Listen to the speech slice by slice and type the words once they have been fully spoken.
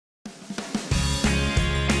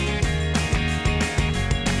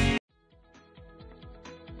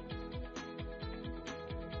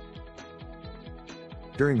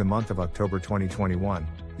During the month of October 2021,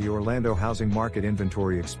 the Orlando housing market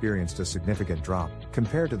inventory experienced a significant drop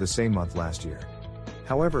compared to the same month last year.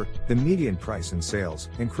 However, the median price in sales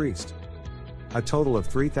increased. A total of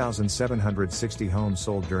 3,760 homes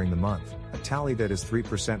sold during the month, a tally that is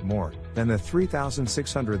 3% more than the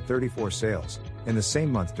 3,634 sales in the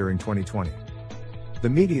same month during 2020. The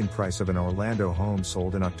median price of an Orlando home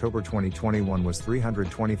sold in October 2021 was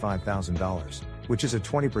 $325,000, which is a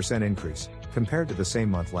 20% increase compared to the same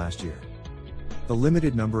month last year. The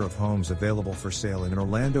limited number of homes available for sale in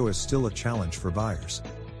Orlando is still a challenge for buyers.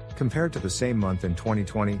 Compared to the same month in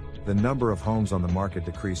 2020, the number of homes on the market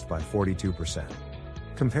decreased by 42%.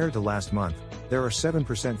 Compared to last month, there are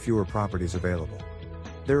 7% fewer properties available.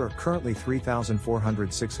 There are currently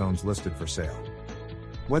 3,406 homes listed for sale.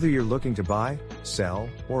 Whether you're looking to buy, sell,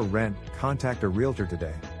 or rent, contact a realtor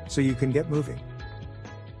today so you can get moving.